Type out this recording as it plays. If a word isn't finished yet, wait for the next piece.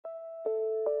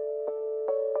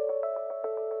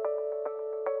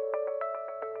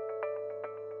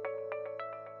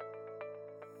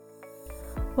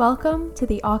Welcome to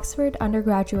the Oxford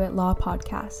Undergraduate Law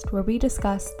Podcast, where we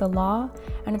discuss the law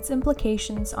and its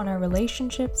implications on our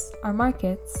relationships, our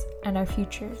markets, and our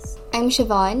futures. I'm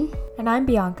Siobhan. And I'm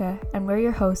Bianca, and we're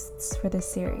your hosts for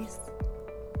this series.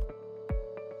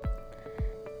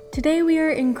 Today we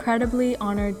are incredibly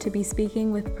honored to be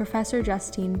speaking with Professor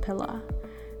Justine Pila.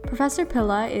 Professor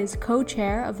Pila is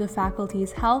co-chair of the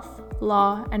faculty's Health,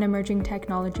 Law, and Emerging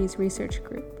Technologies Research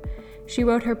Group. She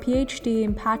wrote her PhD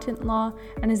in patent law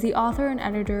and is the author and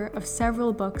editor of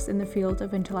several books in the field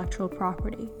of intellectual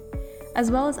property.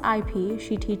 As well as IP,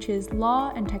 she teaches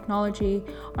law and technology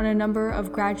on a number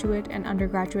of graduate and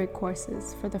undergraduate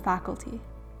courses for the faculty.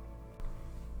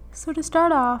 So to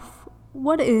start off,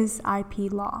 what is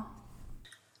IP law?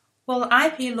 Well,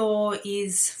 IP law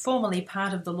is formally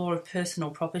part of the law of personal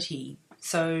property.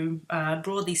 So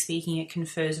broadly speaking, it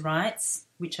confers rights,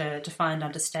 which are defined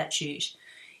under statute,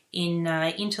 in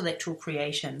intellectual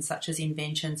creation, such as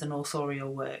inventions and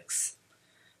authorial works.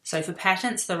 So for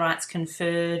patents, the rights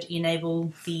conferred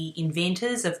enable the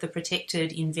inventors of the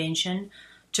protected invention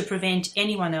to prevent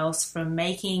anyone else from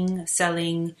making,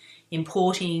 selling,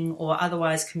 importing, or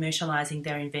otherwise commercialising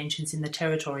their inventions in the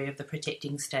territory of the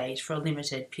protecting state for a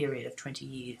limited period of 20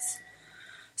 years.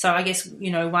 So I guess,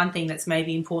 one thing that's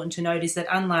maybe important to note is that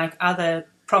unlike other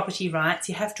property rights,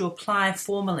 you have to apply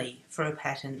formally for a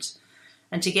patent.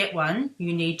 And to get one,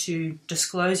 you need to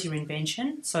disclose your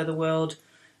invention so the world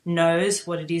knows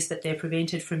what it is that they're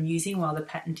prevented from using while the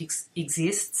patent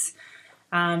exists,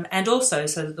 and also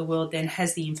so that the world then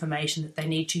has the information that they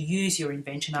need to use your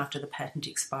invention after the patent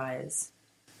expires.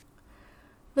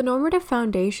 The normative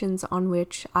foundations on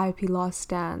which IP law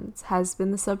stands has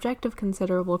been the subject of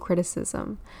considerable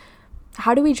criticism.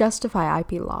 How do we justify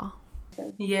IP law?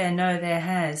 Yeah, no, there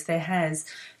has.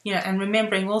 And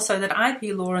remembering also that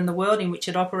IP law and the world in which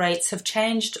it operates have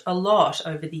changed a lot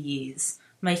over the years,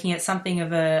 making it something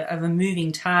of a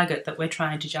moving target that we're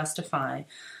trying to justify.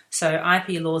 So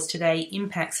IP laws today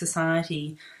impact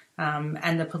society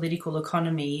and the political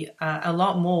economy a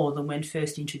lot more than when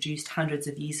first introduced hundreds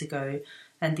of years ago.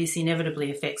 And this inevitably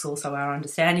affects also our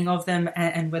understanding of them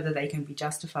and whether they can be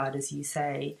justified, as you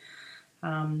say.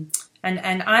 And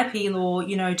IP law,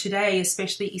 today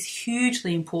especially is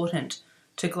hugely important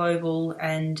to global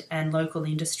and local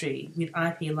industry, with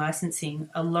IP licensing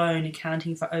alone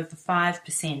accounting for over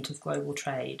 5% of global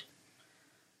trade.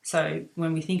 So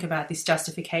when we think about this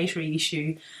justificatory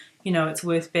issue, it's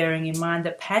worth bearing in mind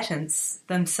that patents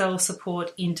themselves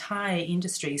support entire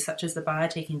industries such as the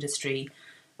biotech industry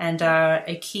and are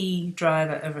a key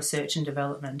driver of research and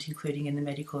development, including in the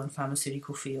medical and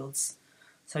pharmaceutical fields.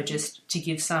 So just to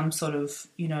give some sort of,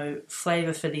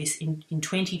 flavour for this, in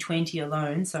 2020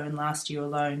 alone, so in last year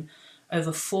alone,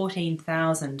 over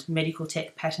 14,000 medical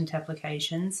tech patent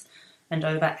applications and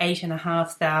over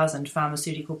 8,500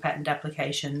 pharmaceutical patent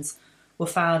applications were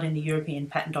filed in the European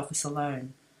Patent Office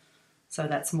alone. So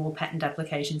that's more patent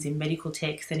applications in medical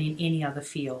tech than in any other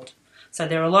field. So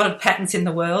there are a lot of patents in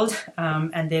the world,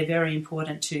 and they're very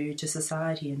important to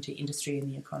society and to industry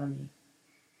and the economy.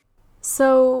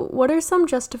 So, what are some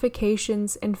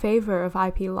justifications in favour of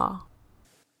IP law?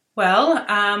 Well,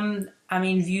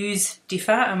 views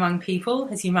differ among people,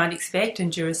 as you might expect,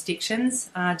 and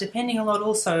jurisdictions, depending a lot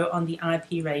also on the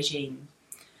IP regime.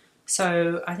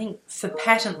 So I think for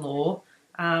patent law,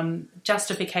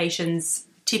 justifications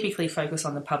typically focus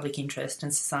on the public interest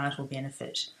and societal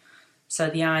benefit. So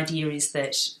the idea is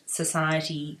that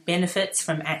society benefits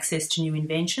from access to new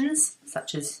inventions,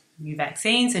 such as new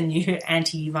vaccines and new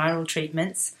antiviral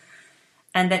treatments,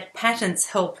 and that patents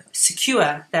help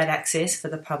secure that access for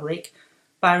the public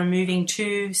by removing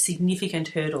two significant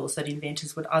hurdles that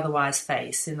inventors would otherwise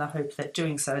face, in the hope that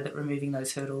doing so, that removing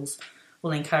those hurdles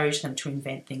will encourage them to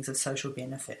invent things of social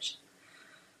benefit.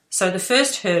 So the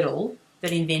first hurdle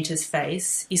that inventors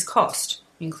face is cost,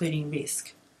 including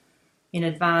risk. In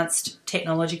advanced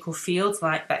technological fields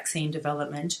like vaccine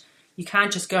development, you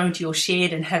can't just go into your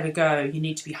shed and have a go. You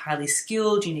need to be highly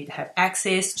skilled, you need to have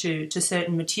access to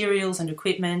certain materials and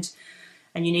equipment,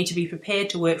 and you need to be prepared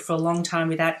to work for a long time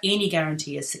without any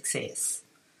guarantee of success.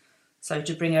 So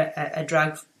to bring a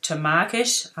drug to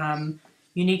market,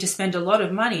 you need to spend a lot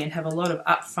of money and have a lot of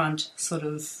upfront sort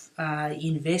of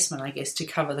investment, I guess, to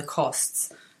cover the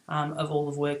costs of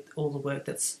all the work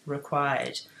that's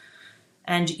required.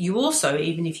 And you also,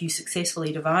 even if you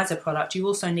successfully devise a product, you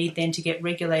also need then to get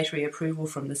regulatory approval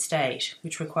from the state,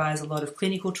 which requires a lot of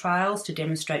clinical trials to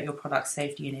demonstrate your product's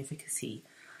safety and efficacy.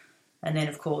 And then,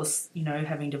 of course,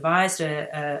 having devised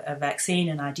a vaccine,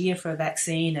 an idea for a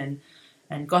vaccine,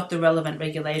 and got the relevant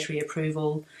regulatory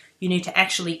approval, you need to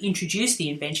actually introduce the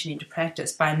invention into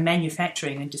practice by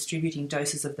manufacturing and distributing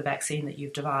doses of the vaccine that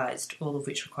you've devised, all of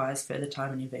which requires further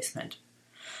time and investment.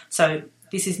 So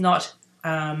this is not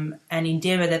an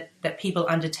endeavour that people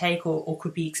undertake or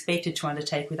could be expected to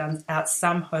undertake without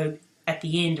some hope at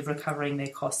the end of recovering their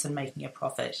costs and making a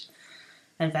profit.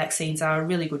 And vaccines are a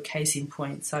really good case in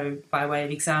point. So by way of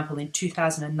example, in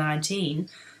 2019,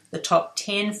 the top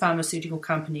 10 pharmaceutical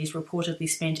companies reportedly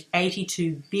spent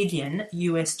 $82 billion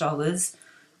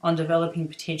on developing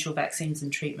potential vaccines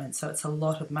and treatments. So it's a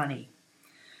lot of money.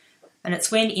 And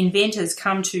it's when inventors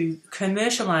come to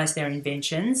commercialise their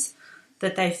inventions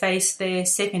that they face their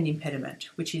second impediment,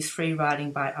 which is free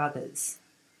riding by others.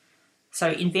 So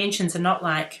inventions are not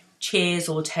like chairs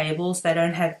or tables. They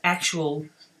don't have actual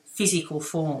physical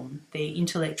form. They're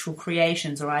intellectual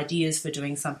creations or ideas for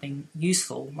doing something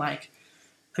useful, like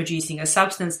producing a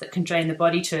substance that can drain the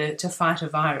body to fight a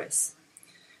virus.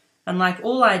 And like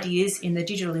all ideas in the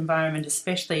digital environment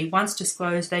especially, once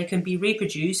disclosed, they can be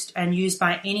reproduced and used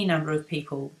by any number of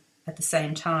people at the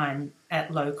same time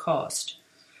at low cost.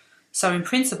 So in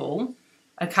principle,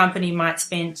 a company might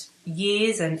spend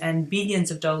years and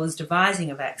billions of dollars devising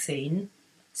a vaccine,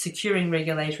 securing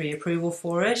regulatory approval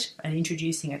for it and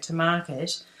introducing it to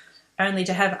market, only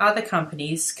to have other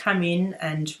companies come in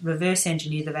and reverse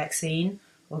engineer the vaccine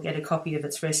or get a copy of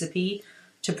its recipe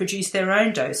to produce their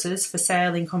own doses for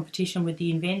sale in competition with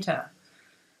the inventor.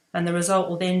 And the result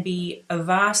will then be a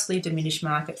vastly diminished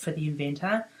market for the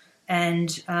inventor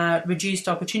and reduced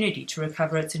opportunity to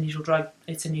recover its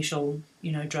initial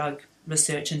drug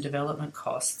research and development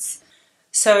costs.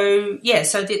 So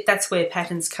that's where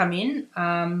patents come in.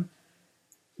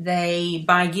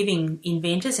 By giving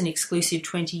inventors an exclusive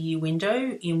 20-year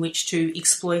window in which to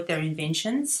exploit their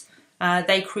inventions,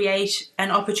 they create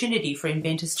an opportunity for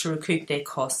inventors to recoup their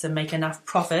costs and make enough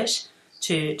profit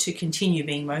to continue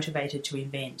being motivated to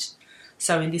invent.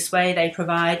 So in this way, they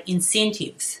provide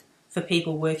incentives for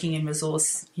people working in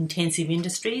resource-intensive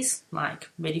industries like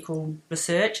medical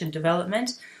research and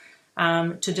development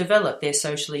to develop their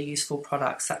socially useful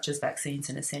products such as vaccines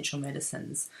and essential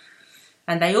medicines.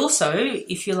 And they also,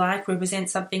 if you like, represent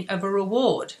something of a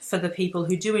reward for the people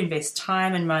who do invest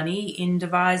time and money in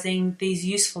devising these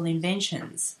useful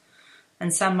inventions.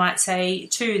 And some might say,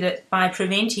 too, that by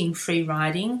preventing free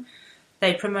riding,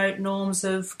 they promote norms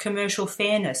of commercial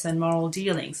fairness and moral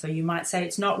dealing. So you might say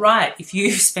it's not right if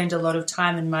you spend a lot of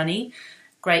time and money,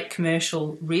 great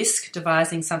commercial risk,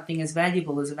 devising something as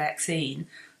valuable as a vaccine,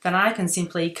 then I can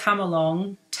simply come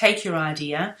along, take your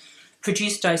idea,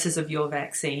 produce doses of your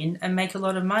vaccine and make a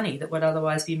lot of money that would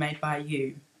otherwise be made by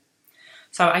you.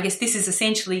 So I guess this is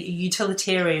essentially a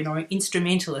utilitarian or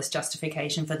instrumentalist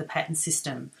justification for the patent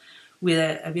system, with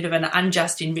a bit of an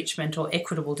unjust enrichment or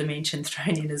equitable dimension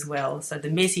thrown in as well. So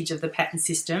the message of the patent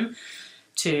system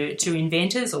to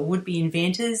inventors or would-be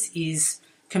inventors is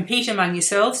compete among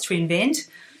yourselves to invent,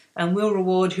 and we'll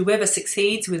reward whoever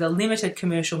succeeds with a limited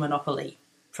commercial monopoly,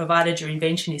 provided your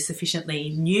invention is sufficiently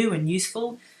new and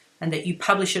useful and that you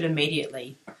publish it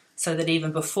immediately, so that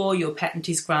even before your patent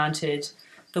is granted,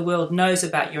 the world knows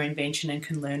about your invention and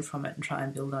can learn from it and try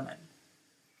and build on it.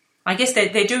 I guess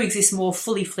there do exist more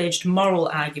fully fledged moral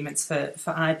arguments for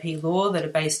IP law that are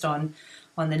based on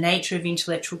the nature of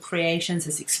intellectual creations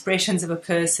as expressions of a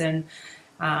person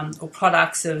or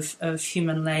products of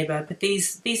human labour. But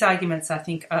these arguments, I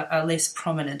think, are less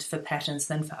prominent for patents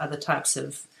than for other types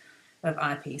of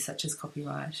IP, such as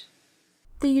copyright.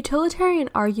 The utilitarian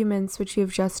arguments which you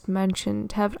have just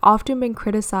mentioned have often been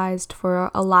criticized for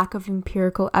a lack of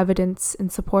empirical evidence in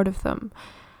support of them.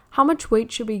 How much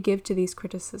weight should we give to these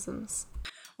criticisms?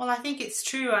 Well, I think it's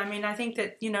true. I mean, I think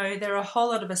that, there are a whole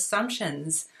lot of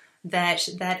assumptions that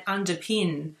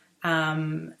underpin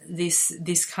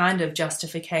this kind of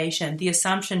justification. The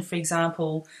assumption, for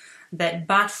example, that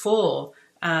but for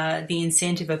the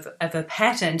incentive of a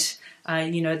patent,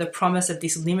 the promise of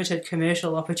this limited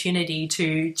commercial opportunity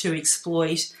to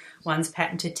exploit one's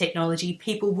patented technology,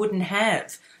 people wouldn't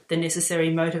have the necessary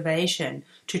motivation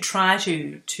to try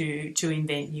to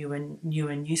invent new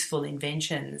and useful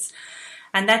inventions.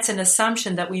 And that's an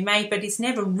assumption that we make, but it's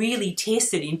never really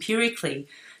tested empirically,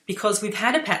 because we've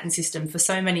had a patent system for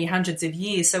so many hundreds of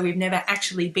years, so we've never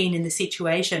actually been in the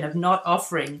situation of not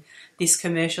offering this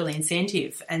commercial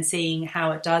incentive and seeing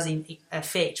how it does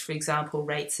affect, for example,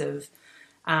 rates of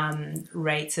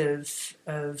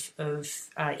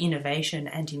innovation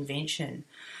and invention.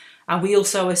 We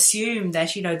also assume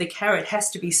that, the carrot has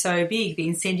to be so big, the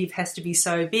incentive has to be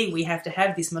so big, we have to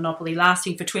have this monopoly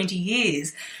lasting for 20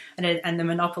 years, and the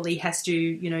monopoly has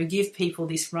to, give people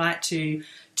this right to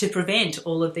prevent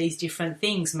all of these different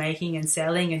things, making and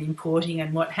selling and importing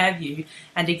and what have you.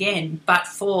 And again, but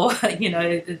for,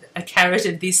 a carrot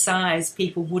of this size,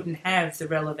 people wouldn't have the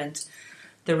relevant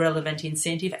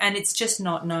incentive, and it's just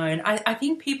not known. I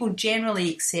think people generally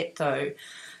accept, though,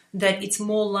 that it's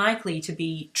more likely to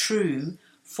be true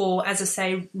for, as I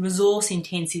say,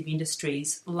 resource-intensive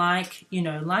industries like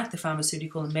the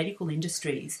pharmaceutical and medical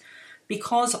industries,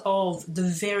 because of the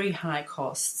very high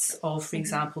costs of, for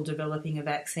example, developing a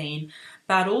vaccine,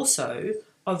 but also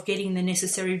of getting the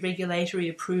necessary regulatory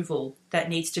approval that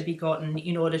needs to be gotten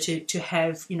in order to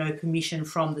have, permission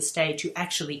from the state to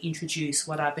actually introduce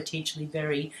what are potentially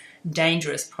very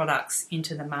dangerous products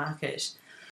into the market.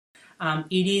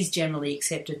 It is generally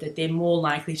accepted that they're more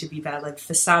likely to be valid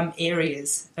for some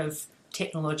areas of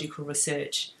technological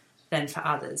research than for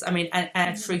others. I mean,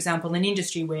 and for example, an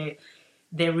industry where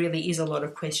there really is a lot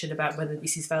of question about whether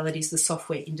this is valid is the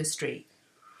software industry,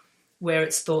 where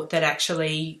it's thought that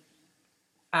actually,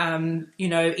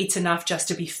 it's enough just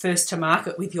to be first to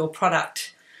market with your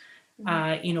product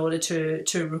in order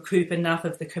to recoup enough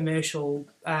of the commercial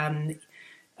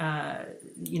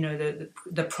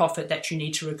the profit that you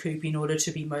need to recoup in order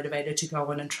to be motivated to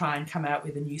go on and try and come out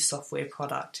with a new software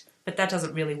product. But that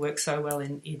doesn't really work so well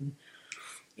in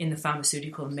the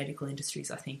pharmaceutical and medical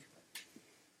industries, I think.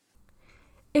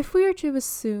 If we are to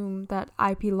assume that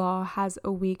IP law has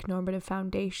a weak normative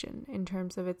foundation in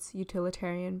terms of its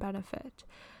utilitarian benefit,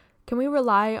 can we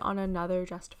rely on another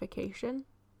justification?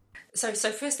 So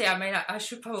firstly, I mean, I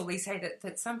should probably say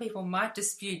that some people might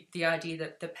dispute the idea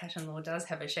that the patent law does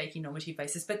have a shaky normative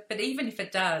basis, but even if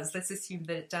it does, let's assume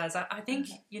that it does. I think,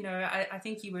 I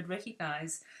think you would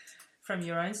recognise from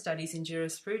your own studies in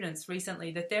jurisprudence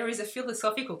recently that there is a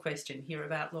philosophical question here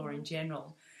about law in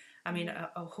general. I mean,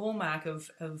 a hallmark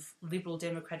of liberal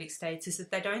democratic states is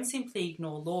that they don't simply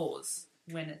ignore laws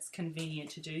when it's convenient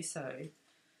to do so.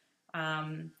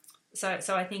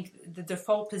 So I think the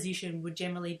default position would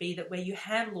generally be that where you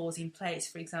have laws in place,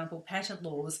 for example, patent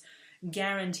laws,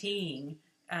 guaranteeing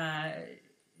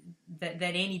that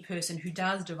any person who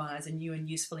does devise a new and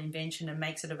useful invention and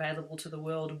makes it available to the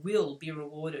world will be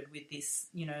rewarded with this,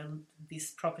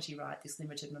 this property right, this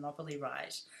limited monopoly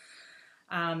right.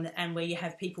 And where you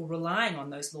have people relying on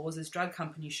those laws, as drug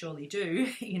companies surely do,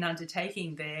 in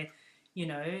undertaking their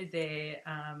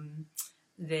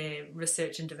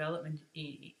research and development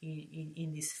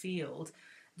in this field,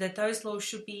 that those laws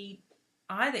should be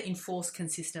either enforced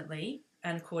consistently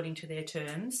and according to their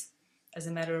terms as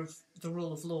a matter of the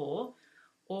rule of law,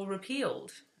 or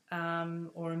repealed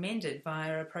or amended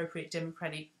via appropriate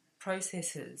democratic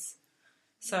processes.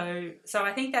 So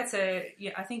I think I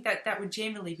think that would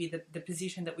generally be the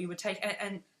position that we would take,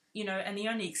 and the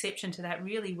only exception to that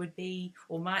really would be,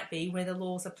 or might be, where the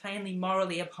laws are plainly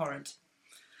morally abhorrent.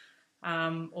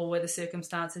 Or where the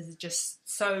circumstances are just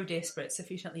so desperate,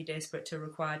 sufficiently desperate to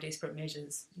require desperate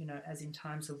measures, as in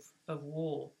times of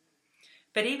war.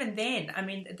 But even then, I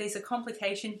mean, there's a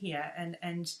complication here,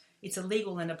 and it's a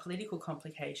legal and a political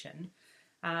complication,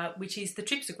 which is the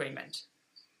TRIPS agreement.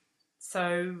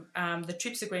 So the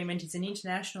TRIPS agreement is an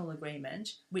international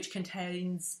agreement which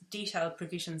contains detailed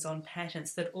provisions on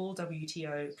patents that all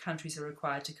WTO countries are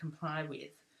required to comply with.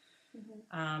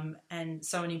 Mm-hmm. And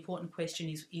so an important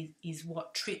question is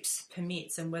what TRIPS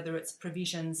permits, and whether its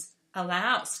provisions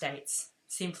allow states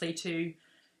simply to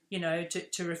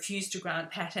refuse to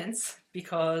grant patents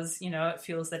because, it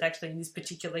feels that actually in this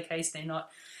particular case they're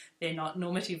not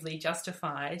normatively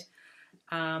justified,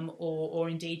 or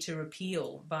indeed to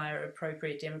repeal via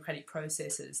appropriate democratic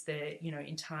processes their,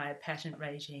 entire patent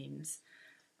regimes.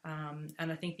 And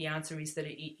I think the answer is that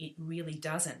it really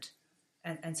doesn't.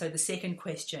 And so the second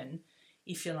question,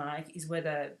 if you like, is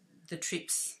whether the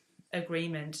TRIPS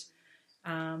agreement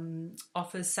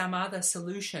offers some other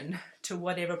solution to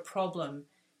whatever problem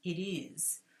it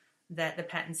is that the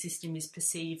patent system is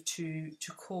perceived to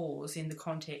cause in the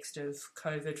context of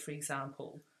COVID, for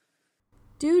example.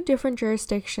 Do different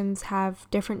jurisdictions have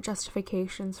different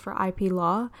justifications for IP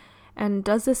law? And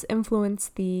does this influence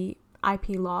the IP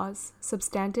laws,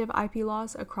 substantive IP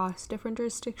laws across different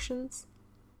jurisdictions?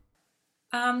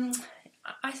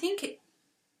 I think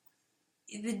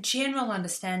the general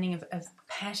understanding of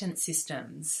patent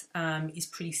systems is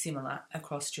pretty similar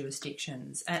across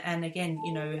jurisdictions. And again,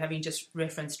 having just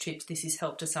referenced TRIPS, this is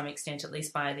helped to some extent, at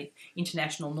least by the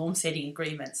international norm-setting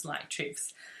agreements like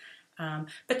TRIPS.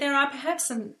 But there are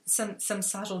perhaps some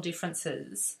subtle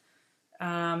differences.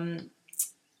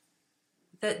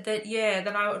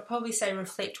 that I would probably say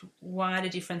reflect wider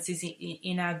differences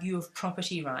in our view of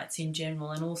property rights in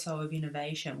general, and also of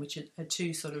innovation, which are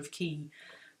two sort of key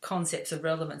concepts of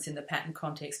relevance in the patent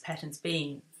context, patents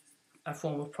being a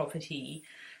form of property,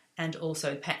 and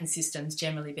also patent systems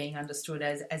generally being understood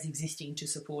as existing to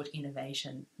support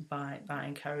innovation by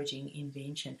encouraging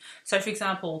invention. So, for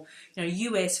example,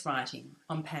 US writing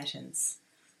on patents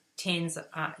tends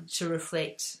to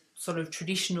reflect sort of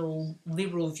traditional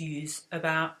liberal views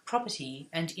about property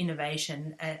and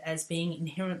innovation as being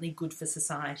inherently good for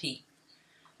society.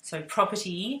 So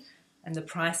property and the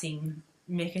pricing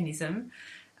mechanism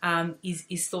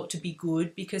is thought to be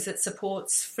good because it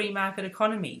supports free market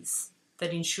economies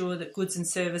that ensure that goods and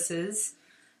services,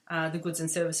 the goods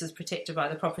and services protected by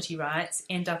the property rights,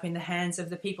 end up in the hands of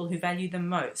the people who value them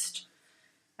most.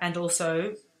 And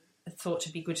also thought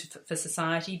to be good for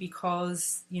society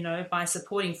because, by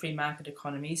supporting free market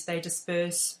economies, they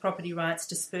property rights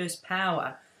disperse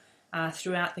power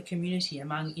throughout the community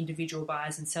among individual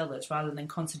buyers and sellers rather than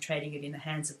concentrating it in the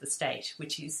hands of the state,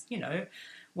 which is,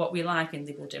 what we like in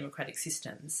liberal democratic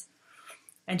systems.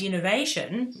 And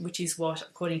innovation, which is what,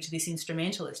 according to this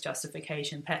instrumentalist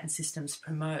justification, patent systems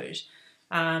promote,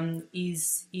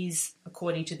 is,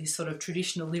 according to this sort of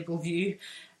traditional liberal view,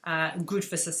 good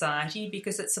for society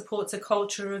because it supports a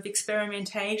culture of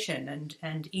experimentation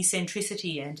and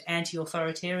eccentricity and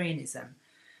anti-authoritarianism,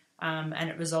 and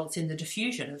it results in the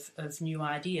diffusion of new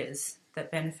ideas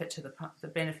that benefit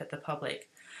the public.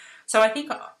 So I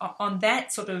think on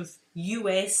that sort of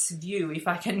US view, if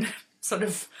I can sort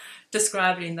of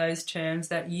describe it in those terms,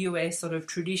 that US sort of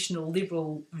traditional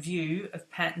liberal view of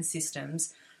patent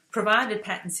systems, provided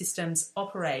patent systems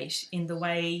operate in the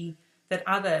way that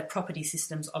other property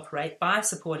systems operate by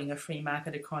supporting a free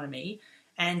market economy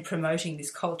and promoting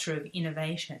this culture of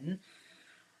innovation,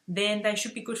 then they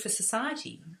should be good for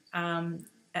society. And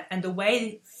the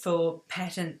way for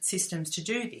patent systems to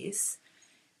do this,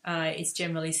 it's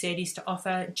generally said, is to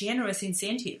offer generous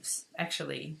incentives,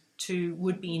 actually, to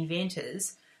would-be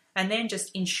inventors, and then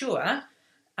just ensure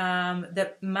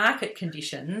that market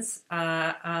conditions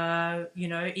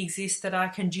exist that are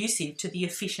conducive to the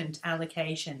efficient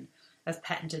allocation of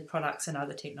patented products and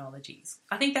other technologies.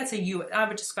 I think that's I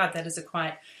would describe that as a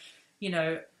quite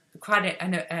a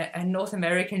North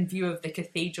American view of the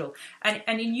cathedral. And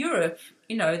in Europe,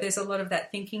 there's a lot of that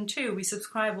thinking too. We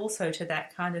subscribe also to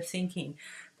that kind of thinking,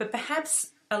 but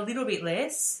perhaps a little bit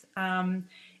less, in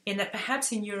that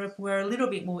perhaps in Europe we're a little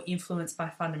bit more influenced by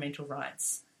fundamental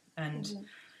rights and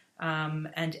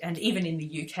even in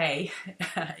the UK,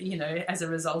 as a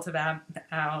result of our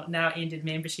now ended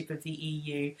membership of the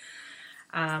EU.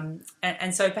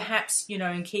 And so perhaps,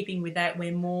 in keeping with that,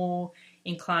 we're more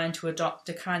inclined to adopt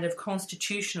a kind of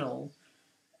constitutional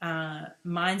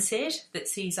mindset that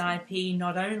sees IP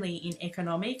not only in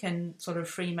economic and sort of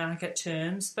free market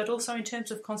terms, but also in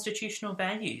terms of constitutional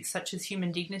values such as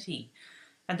human dignity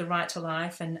and the right to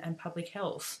life and public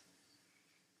health.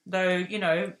 Though,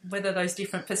 whether those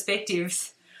different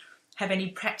perspectives have any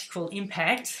practical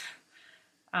impact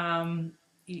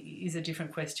is a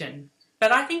different question.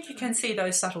 But I think you can see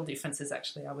those subtle differences,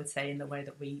 actually, I would say, in the way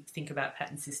that we think about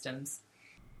patent systems.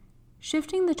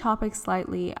 Shifting the topic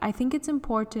slightly, I think it's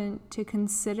important to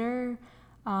consider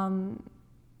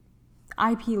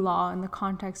IP law in the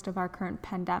context of our current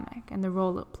pandemic and the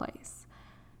role it plays.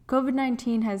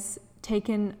 COVID-19 has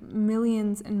taken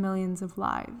millions and millions of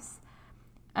lives.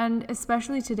 And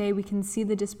especially today, we can see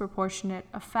the disproportionate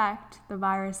effect the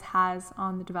virus has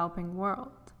on the developing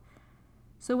world.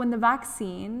 So when the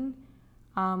vaccine,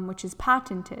 which is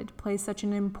patented, plays such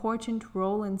an important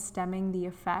role in stemming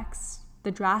the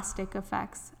drastic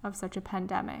effects of such a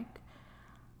pandemic,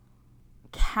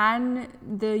 can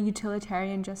the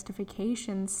utilitarian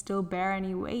justification still bear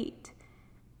any weight?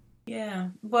 Yeah,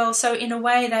 well, so in a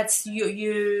way that's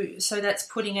so that's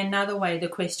putting another way the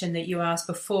question that you asked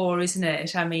before, isn't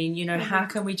it? I mean, how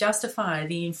can we justify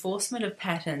the enforcement of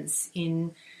patents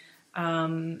in,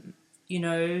 during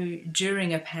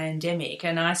a pandemic?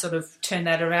 And I sort of turned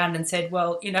that around and said,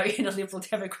 well, in a liberal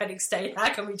democratic state, how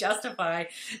can we justify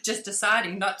just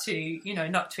deciding not to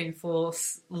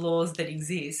enforce laws that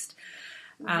exist?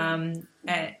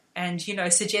 And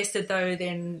suggested though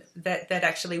then that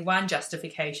actually one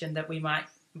justification that we might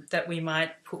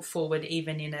put forward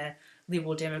even in a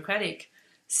liberal democratic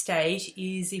state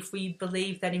is if we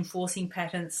believe that enforcing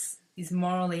patents is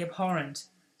morally abhorrent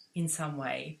in some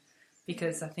way,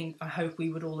 because I hope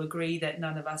we would all agree that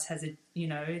none of us has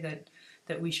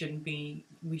that we shouldn't be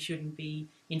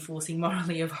enforcing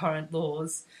morally abhorrent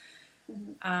laws.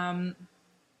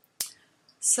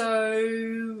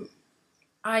 So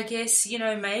I guess,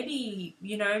 maybe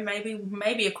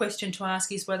a question to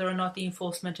ask is whether or not the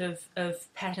enforcement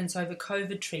of patents over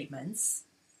COVID treatments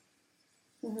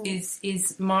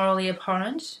is morally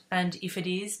abhorrent, and if it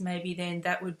is, maybe then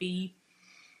that would be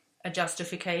a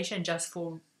justification just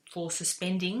for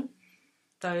suspending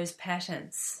those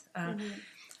patents.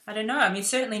 I don't know. I mean,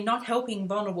 certainly not helping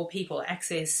vulnerable people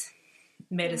access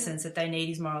medicines that they need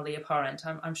is morally abhorrent.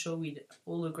 I'm sure we'd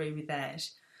all agree with that.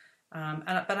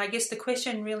 But I guess the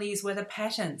question really is whether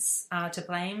patents are to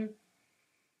blame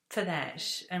for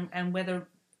that, and whether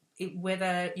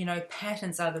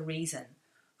patents are the reason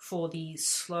for the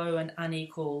slow and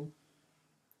unequal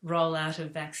rollout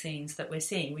of vaccines that we're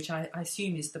seeing, which I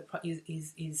assume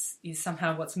is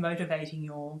somehow what's motivating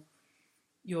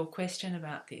your question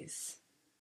about this.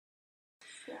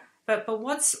 Yeah. But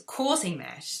what's causing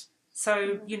that?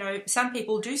 So, some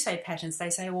people do say patents. They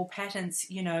say, well, patents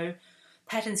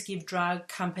give drug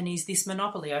companies this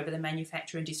monopoly over the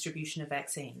manufacture and distribution of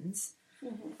vaccines.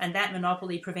 And that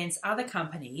monopoly prevents other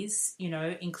companies,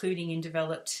 including in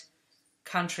developed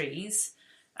countries,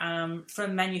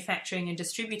 from manufacturing and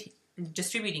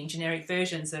distributing generic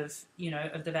versions of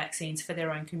the vaccines for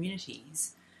their own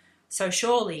communities. So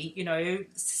surely,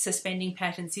 suspending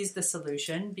patents is the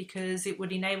solution, because it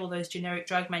would enable those generic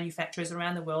drug manufacturers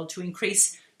around the world to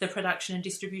increase the production and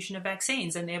distribution of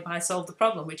vaccines and thereby solve the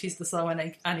problem, which is the slow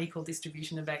and unequal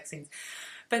distribution of vaccines.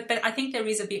 But I think there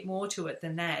is a bit more to it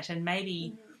than that, and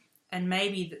maybe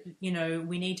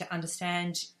we need to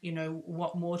understand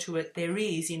what more to it there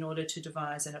is in order to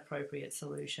devise an appropriate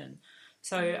solution.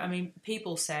 So, I mean,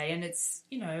 people say, and it's,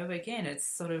 again, it's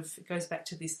sort of, it goes back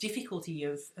to this difficulty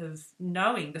of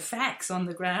knowing the facts on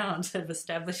the ground, of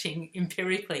establishing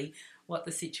empirically what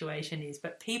the situation is.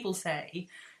 But people say,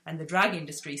 and the drug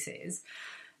industry says,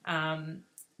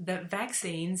 that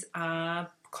vaccines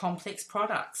are complex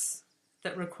products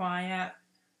that require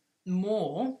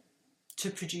more to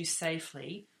produce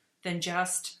safely than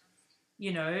just,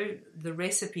 the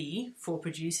recipe for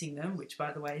producing them, which,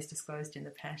 by the way, is disclosed in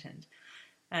the patent.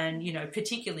 And,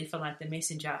 particularly for like the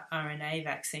messenger RNA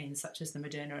vaccines, such as the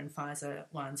Moderna and Pfizer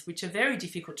ones, which are very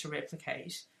difficult to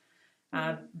replicate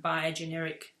by a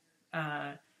generic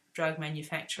drug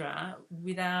manufacturer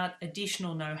without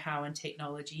additional know-how and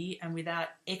technology and without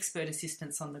expert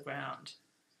assistance on the ground.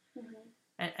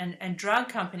 And drug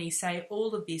companies say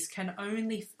all of this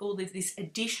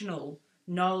additional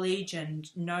knowledge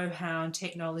and know-how and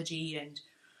technology and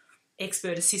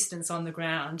expert assistance on the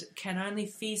ground can only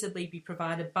feasibly be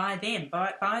provided by them,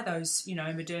 by those,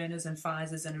 Modernas and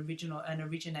Pfizers and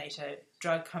originator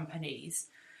drug companies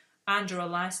under a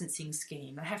licensing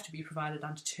scheme. They have to be provided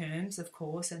under terms, of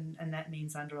course, and that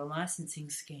means under a licensing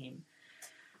scheme.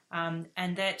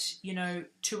 And that,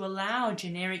 to allow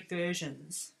generic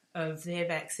versions of their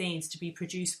vaccines to be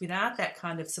produced without that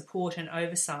kind of support and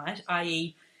oversight,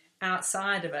 i.e.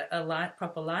 outside of a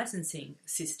proper licensing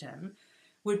system,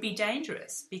 would be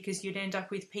dangerous, because you'd end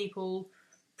up with people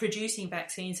producing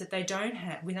vaccines that they don't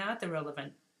have without the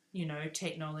relevant,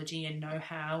 technology and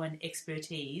know-how and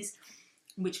expertise,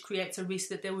 which creates a risk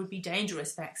that there would be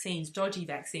dangerous vaccines, dodgy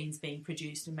vaccines being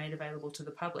produced and made available to the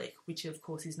public, which of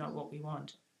course is not what we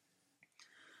want.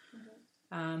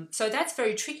 So that's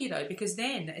very tricky though, because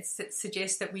then it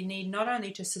suggests that we need not only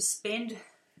to suspend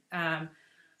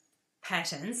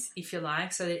patents, if you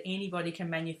like, so that anybody can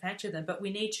manufacture them, but we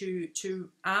need to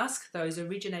ask those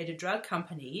originator drug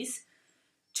companies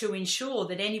to ensure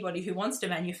that anybody who wants to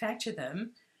manufacture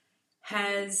them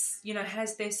has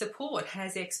their support,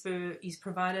 is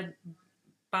provided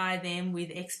by them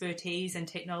with expertise and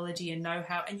technology and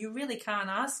know-how. And you really can't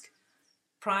ask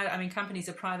companies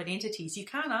are private entities. You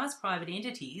can't ask private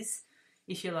entities,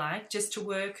 if you like, just to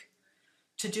work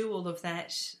to do all of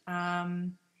that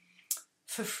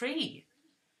for free.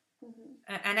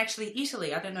 And actually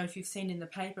Italy, I don't know if you've seen in the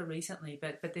paper recently,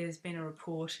 but there's been a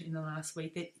report in the last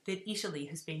week that Italy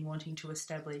has been wanting to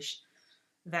establish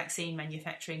vaccine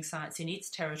manufacturing sites in its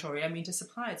territory, to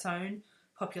supply its own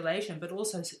population, but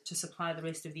also to supply the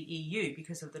rest of the EU,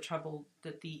 because of the trouble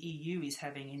that the EU is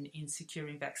having in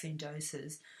securing vaccine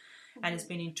doses. And has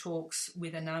been in talks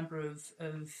with a number of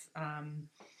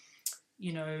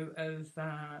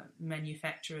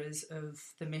manufacturers of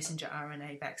the messenger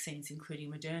RNA vaccines,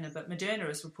 including Moderna. But Moderna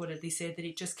has reportedly said that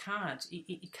it just can't.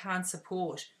 It can't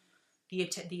support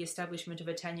the establishment of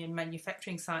Italian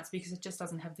manufacturing sites, because it just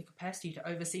doesn't have the capacity to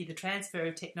oversee the transfer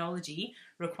of technology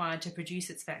required to produce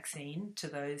its vaccine to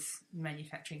those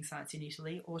manufacturing sites in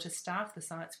Italy, or to staff the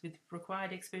sites with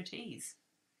required expertise.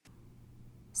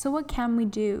 So what can we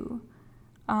do?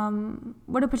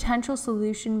 Would a potential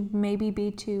solution maybe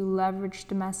be to leverage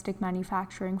domestic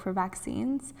manufacturing for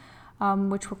vaccines,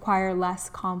 which require less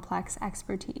complex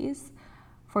expertise?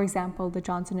 For example, the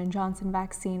Johnson & Johnson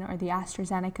vaccine or the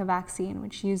AstraZeneca vaccine,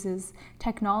 which uses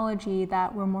technology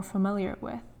that we're more familiar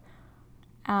with.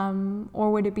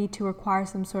 Or would it be to require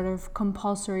some sort of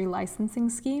compulsory licensing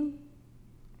scheme?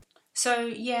 So,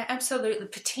 yeah, absolutely.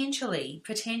 Potentially,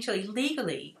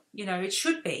 legally, it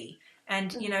should be.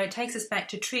 And, it takes us back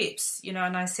to TRIPS,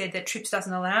 and I said that TRIPS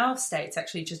doesn't allow states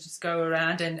actually to just go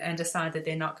around and decide that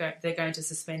they're going to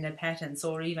suspend their patents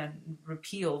or even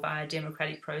repeal via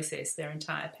democratic process their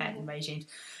entire patent regimes.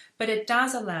 But it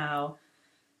does allow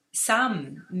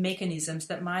some mechanisms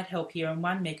that might help here, and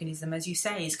one mechanism, as you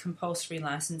say, is compulsory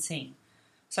licensing.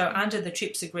 So under the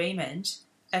TRIPS agreement,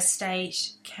 a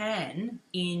state can,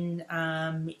 in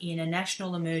a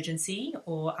national emergency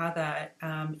or other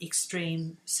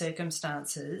extreme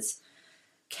circumstances,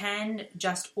 can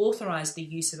just authorise the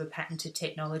use of a patented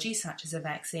technology, such as a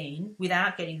vaccine,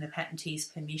 without getting the patentee's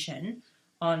permission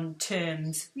on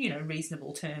terms,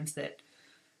 reasonable terms that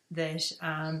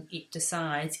it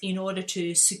decides, in order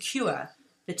to secure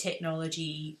the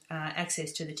technology,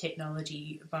 access to the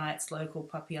technology by its local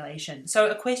population. So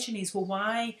a question is, well,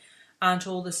 why aren't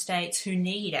all the states who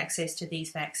need access to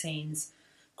these vaccines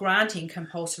granting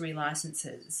compulsory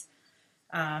licenses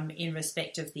in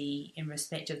respect of the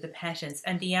patents?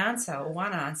 And the answer, or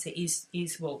one answer, is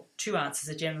well, two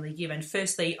answers are generally given.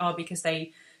 Firstly, because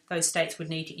those states would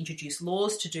need to introduce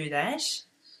laws to do that,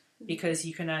 because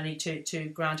you can only to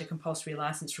grant a compulsory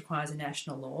license requires a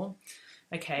national law.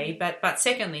 Okay, but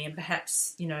secondly, and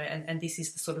perhaps, and this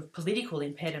is the sort of political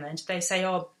impediment, they say,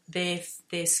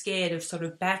 they're scared of sort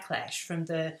of backlash from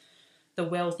the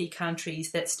wealthy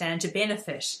countries that stand to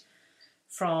benefit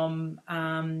from,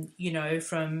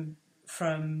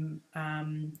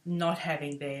 not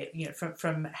having their,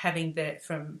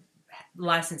 from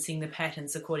licensing the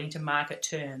patents according to market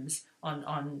terms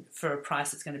on for a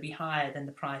price that's going to be higher than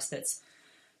the price that's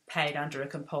paid under a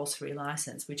compulsory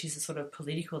license, which is a sort of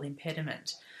political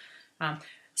impediment.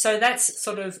 So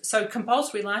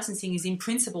compulsory licensing is in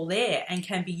principle there and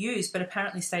can be used, but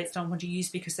apparently states don't want to use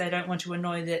because they don't want to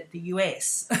annoy the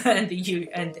US and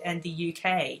the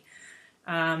UK.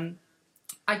 I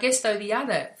guess, though, the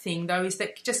other thing, though, is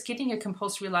that just getting a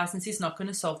compulsory license is not going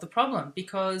to solve the problem,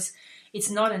 because it's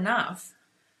not enough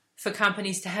for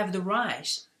companies to have the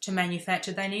right to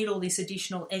manufacture. They need all this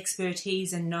additional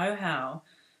expertise and know-how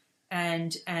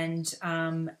and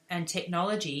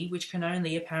technology, which can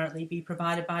only apparently be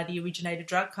provided by the originator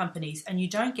drug companies, and you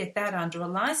don't get that under a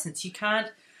license. You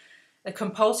can't. A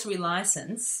compulsory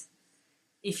license,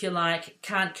 if you like,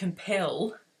 can't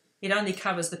compel. It only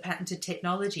covers the patented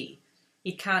technology.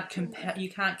 It can't compel. You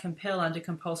can't compel under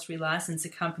compulsory license a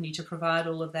company to provide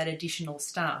all of that additional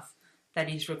stuff that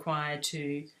is required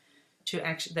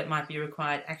that might be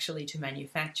required actually to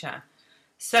manufacture.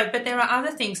 So, but there are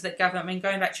other things that government,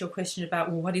 going back to your question about,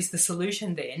 well, what is the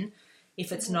solution then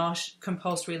if it's not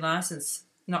compulsory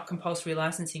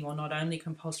licensing, or not only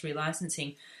compulsory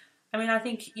licensing? I mean, I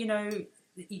think,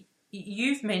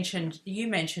 you mentioned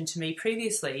to me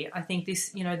previously, I think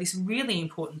this really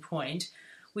important point,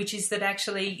 which is that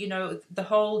actually, the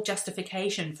whole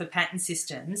justification for patent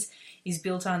systems is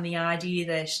built on the idea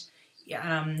that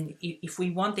if we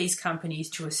want these companies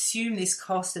to assume this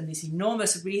cost and this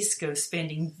enormous risk of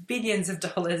spending billions of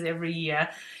dollars every year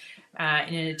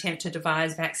in an attempt to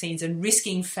devise vaccines and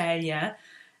risking failure,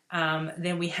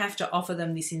 then we have to offer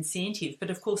them this incentive. But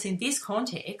of course, in this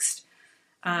context,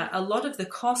 a lot of the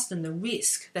cost and the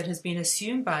risk that has been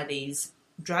assumed by these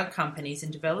drug companies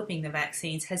in developing the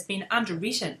vaccines has been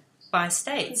underwritten by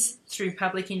states through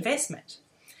public investment.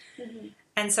 Mm-hmm.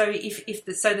 And so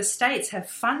the states have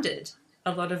funded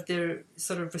a lot of the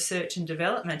sort of research and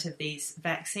development of these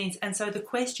vaccines. And so the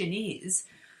question is,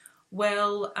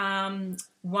 well,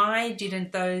 why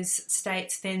didn't those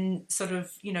states then sort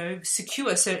of,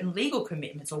 secure certain legal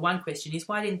commitments? Or one question is,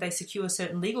 why didn't they secure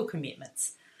certain legal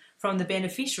commitments from the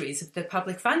beneficiaries of the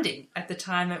public funding at the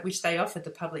time at which they offered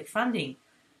the public funding?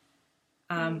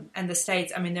 And the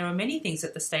states, there are many things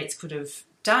that the states could have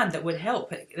done that would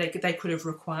help. They could have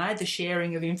required the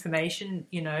sharing of information,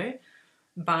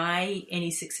 by any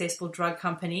successful drug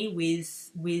company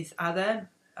with other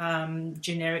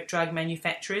generic drug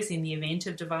manufacturers in the event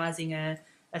of devising a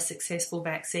successful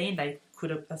vaccine. They could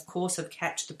have, of course,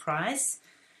 capped the price.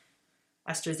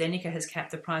 AstraZeneca has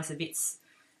capped the price of its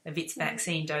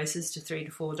vaccine doses to $3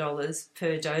 to $4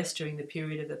 per dose during the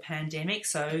period of the pandemic.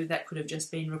 So that could have just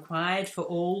been required for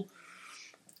all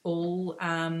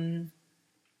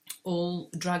all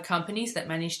drug companies that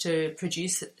managed to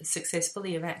produce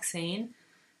successfully a vaccine.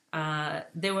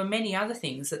 There were many other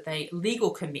things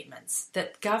legal commitments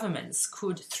that governments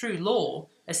could, through law,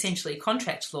 essentially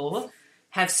contract law,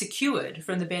 have secured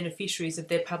from the beneficiaries of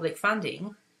their public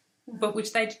funding, but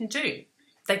which they didn't do.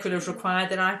 They could have required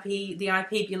that the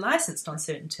IP be licensed on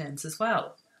certain terms as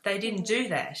well. They didn't do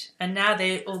that. And now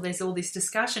there's all this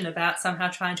discussion about somehow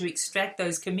trying to extract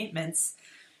those commitments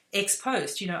ex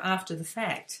post, after the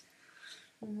fact.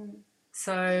 Mm-hmm.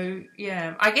 So,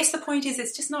 yeah, I guess the point is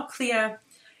it's just not clear.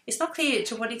 It's not clear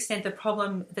to what extent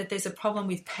there's a problem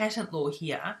with patent law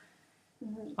here,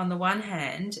 mm-hmm. on the one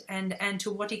hand, and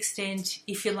to what extent,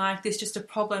 if you like, there's just a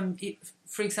problem,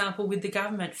 for example, with the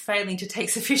government failing to take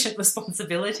sufficient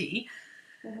responsibility,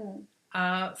 mm-hmm.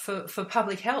 For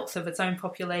public health of its own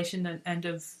population and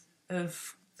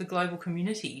of the global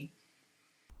community.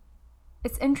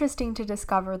 It's interesting to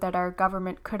discover that our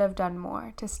government could have done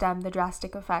more to stem the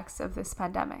drastic effects of this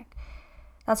pandemic.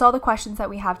 That's all the questions that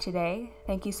we have today.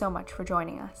 Thank you so much for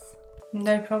joining us.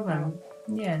 No problem.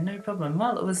 Yeah, no problem.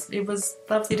 Well, it was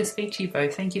lovely to speak to you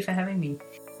both. Thank you for having me.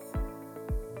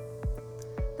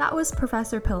 That was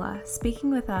Professor Pila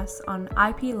speaking with us on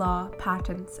IP law,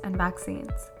 patents, and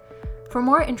vaccines. For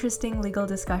more interesting legal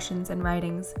discussions and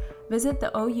writings, visit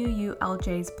the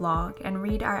OUULJ's blog and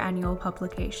read our annual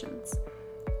publications.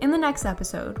 In the next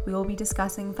episode, we will be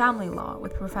discussing family law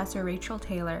with Professor Rachel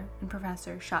Taylor and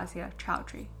Professor Shazia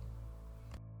Chowdhury.